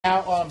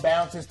Now on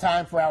Bounce, it's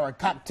time for our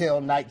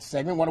cocktail night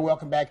segment. I want to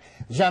welcome back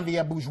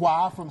Genevieve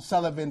Bourgeois from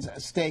Sullivan's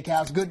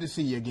Steakhouse. Good to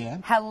see you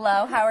again.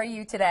 Hello, how are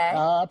you today?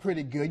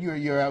 Pretty good.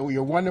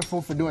 You're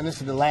wonderful for doing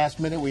this at the last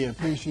minute. We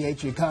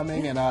appreciate you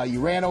coming, and you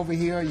ran over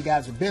here. You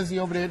guys are busy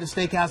over there at the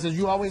steakhouse as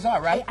you always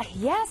are, right?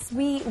 Yes,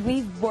 we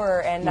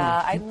were, and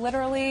I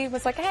literally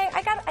was like, hey,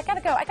 I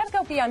gotta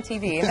go be on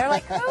TV. And they're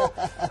like,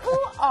 who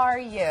are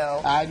you?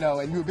 I know,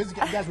 and you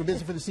guys were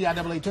busy for the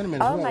CIAA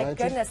tournament as well, Oh my right?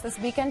 goodness, this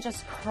weekend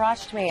just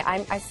crushed me.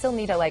 I still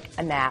need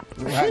a nap.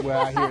 Right,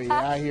 well,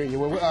 I hear you.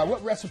 Well,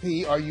 what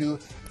recipe are you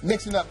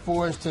mixing up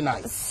for us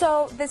tonight?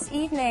 So this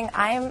evening,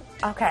 I'm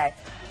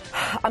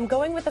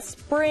going with a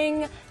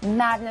spring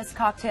madness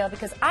cocktail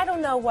because I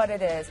don't know what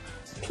it is.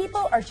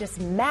 People are just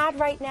mad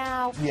right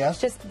now.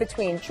 Yes. Just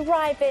between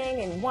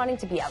driving and wanting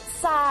to be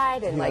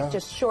outside and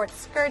just short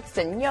skirts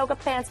and yoga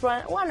pants,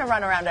 want to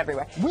run around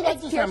everywhere. We like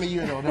this time of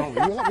year though, don't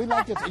we? We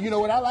like this. You know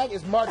what I like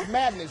is March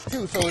Madness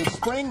too. So it's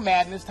spring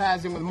madness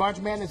ties in with March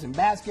Madness and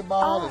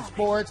basketball and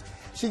sports.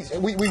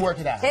 We work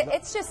it out.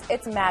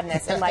 It's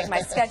madness, and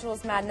my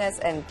schedule's madness,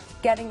 and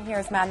getting here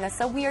is madness.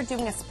 So we are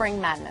doing a spring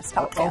madness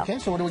cocktail. Okay,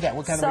 so what do we got?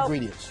 What kind of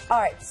ingredients? All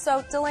right,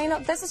 so Delano,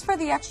 this is for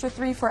the extra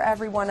 3 for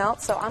everyone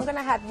else. So I'm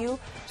gonna have you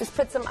just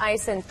put some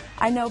ice in.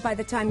 I know by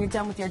the time you're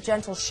done with your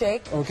gentle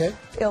shake,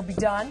 it'll be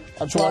done.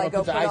 I'm sure I'll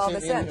put the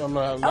ice in.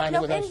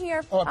 In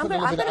here. I'm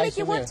gonna make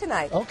you work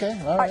tonight.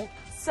 Okay, all right.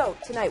 So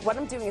tonight, what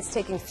I'm doing is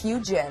taking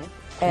Fusion,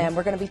 and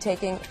we're going to be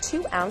taking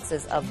 2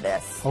 ounces of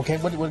this. Okay,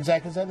 what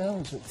exactly is that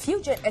now?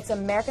 Fusion, it's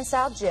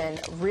American-style gin.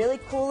 Really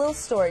cool little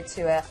story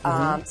to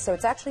it. So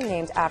it's actually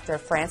named after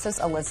Frances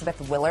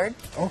Elizabeth Willard,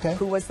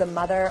 who was the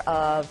mother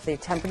of the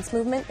temperance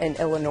movement in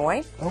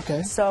Illinois.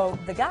 Okay. So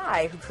the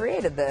guy who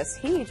created this,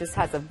 he just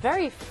has a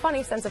very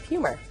funny sense of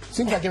humor.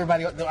 Seems like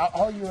everybody,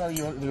 all your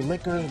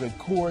liquors, the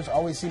Coors,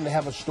 always seem to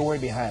have a story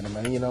behind them,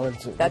 and you know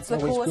that's the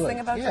coolest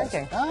thing about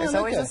drinking. There's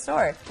always a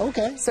story.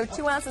 Okay. So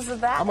 2 ounces of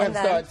that. I'm going to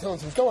start telling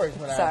some stories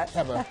when I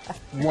have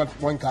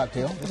one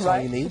cocktail. That's all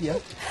you need, yeah.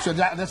 So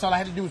that's all I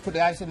had to do was put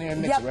the ice in there and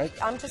mix it, right?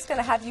 I'm just going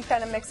to have you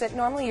kind of mix it.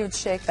 Normally you would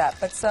shake that,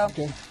 but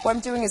what I'm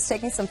doing is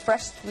taking some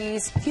fresh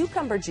squeezed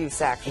cucumber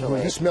juice,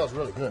 actually. This smells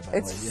really good, by the way.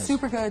 It's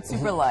super good,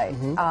 super light.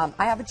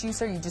 I have a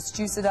juicer. You just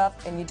juice it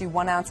up, and you do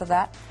 1 ounce of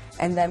that.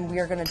 And then we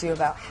are going to do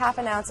about ½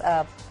 an ounce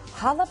of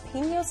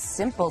jalapeno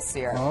simple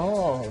syrup.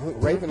 Oh,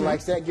 Raven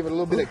likes that. Give it a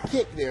little bit of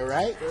kick there,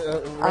 right?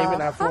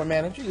 Raven, our floor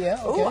manager, yeah.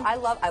 Okay. Ooh, I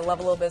love a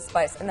little bit of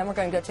spice. And then we're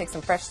going to go take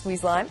some fresh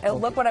squeezed lime.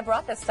 Look what I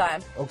brought this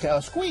time. Okay,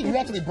 squeeze. You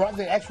actually brought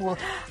the actual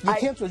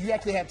utensils. You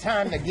actually had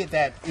time to get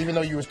that, even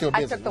though you were still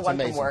busy. I took the one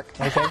from work.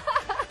 Okay.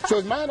 So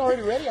is mine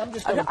already ready? I'm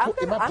just going to I'm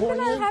going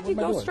to have you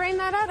go strain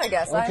that out, I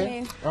guess. I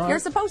mean, you're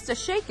supposed to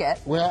shake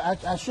it. Well,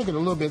 I shook it a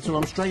little bit, so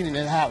I'm straining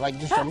it out. Like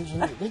just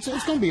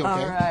it's going to be okay.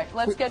 All right.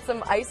 Let's get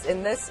some ice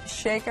in this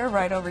shaker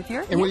right over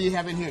here. And what do you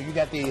have in here? You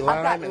got the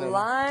lime? I've got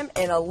lime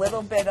and a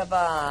little bit of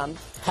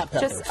hot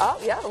peppers. a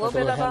little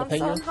bit of some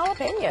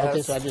jalapenos.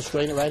 Okay, so I just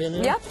strain it right in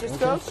there? Yep, just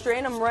go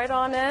strain them right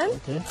on in.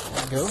 Okay,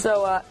 there you go.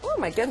 So, oh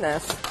my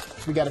goodness.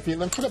 We got a few.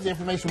 Let's put up the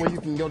information where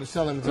you can go to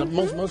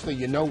Sullivan's. Mostly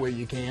you know where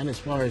you can. As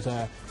far as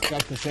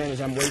that's concerned,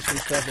 as I'm wasting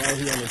stuff out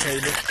here on the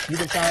table. You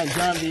can find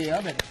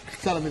Genevieve at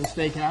Sullivan's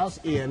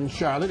Steakhouse in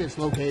Charlotte. It's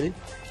located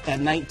at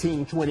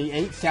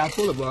 1928 South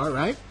Boulevard,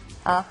 right?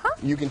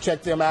 You can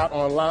check them out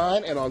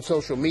online and on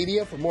social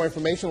media. For more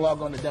information,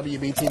 log on to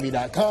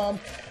WBTV.com.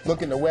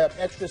 Look in the web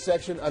extra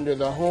section under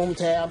the home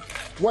tab.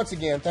 Once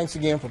again, thanks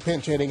again for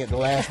pinch hitting at the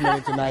last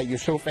minute tonight. You're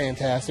so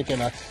fantastic.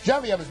 And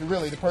Genevieve is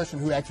really the person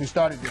who actually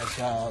started this.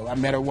 I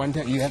met her one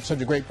time. You have such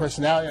a great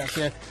personality. I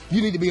said,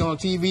 you need to be on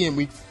TV, and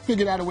we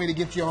figured out a way to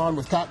get you on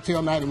with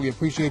cocktail night, and we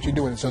appreciate you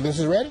doing it. So this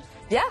is ready?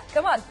 Yeah,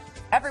 come on.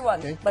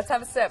 Everyone, let's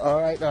have a sip. All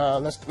right,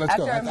 let's go.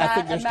 I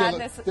think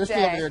they're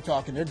still over there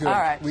talking. They're good. All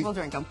right, we'll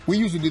drink them. We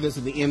usually do this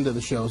at the end of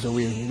the show, so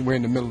we're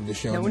in the middle of the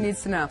show. No one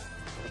needs to know.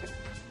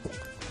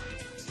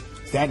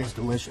 That is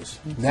delicious.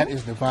 That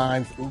is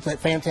divine.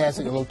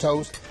 Fantastic. A little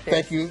toast.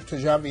 Thank you to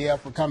Genevieve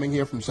for coming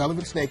here from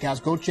Sullivan's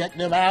Steakhouse. Go check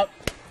them out.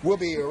 We'll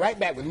be right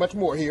back with much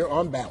more here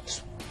on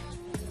Bounce.